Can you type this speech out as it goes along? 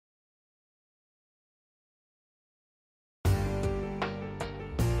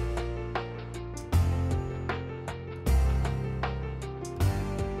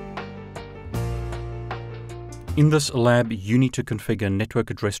In this lab, you need to configure Network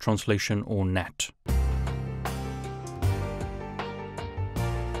Address Translation or NAT.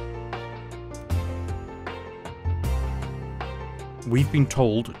 We've been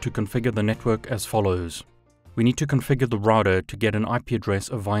told to configure the network as follows. We need to configure the router to get an IP address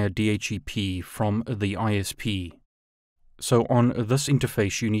via DHCP from the ISP. So on this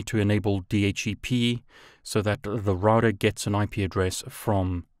interface, you need to enable DHCP so that the router gets an IP address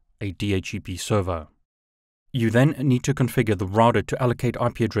from a DHCP server. You then need to configure the router to allocate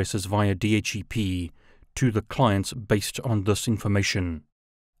IP addresses via DHCP to the clients based on this information.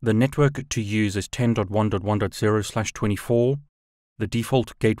 The network to use is 10.1.1.0/24. The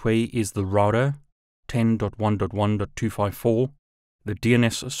default gateway is the router, 10.1.1.254. The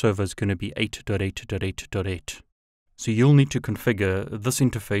DNS server is going to be 8.8.8.8. So you'll need to configure this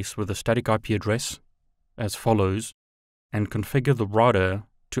interface with a static IP address as follows, and configure the router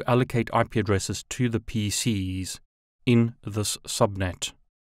to allocate IP addresses to the PCs in this subnet.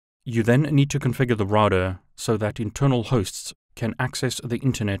 You then need to configure the router so that internal hosts can access the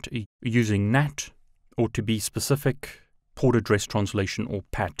internet using NAT, or to be specific, Port Address Translation or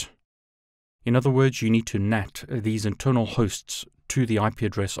PAT. In other words, you need to NAT these internal hosts to the IP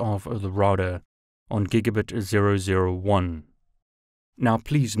address of the router on gigabit 001. Now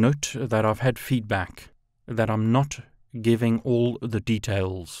please note that I've had feedback that I'm not giving all the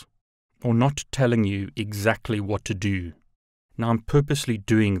details or not telling you exactly what to do. Now I'm purposely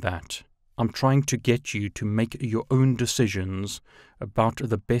doing that. I'm trying to get you to make your own decisions about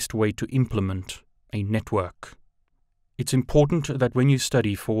the best way to implement a network. It's important that when you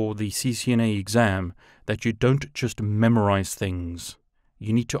study for the CCNA exam that you don't just memorize things.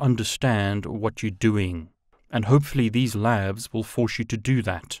 You need to understand what you're doing, and hopefully these labs will force you to do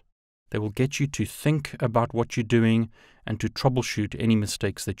that. They will get you to think about what you're doing and to troubleshoot any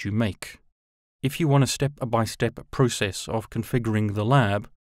mistakes that you make. If you want a step-by-step process of configuring the lab,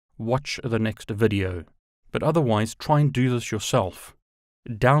 watch the next video. But otherwise, try and do this yourself.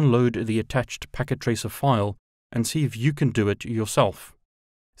 Download the attached Packet Tracer file and see if you can do it yourself.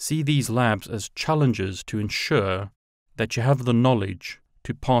 See these labs as challenges to ensure that you have the knowledge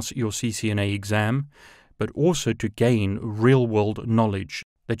to pass your CCNA exam, but also to gain real-world knowledge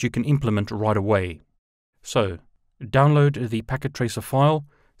that you can implement right away. So, download the Packet Tracer file,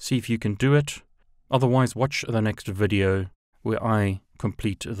 see if you can do it. Otherwise, watch the next video where I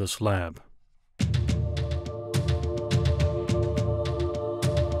complete this lab.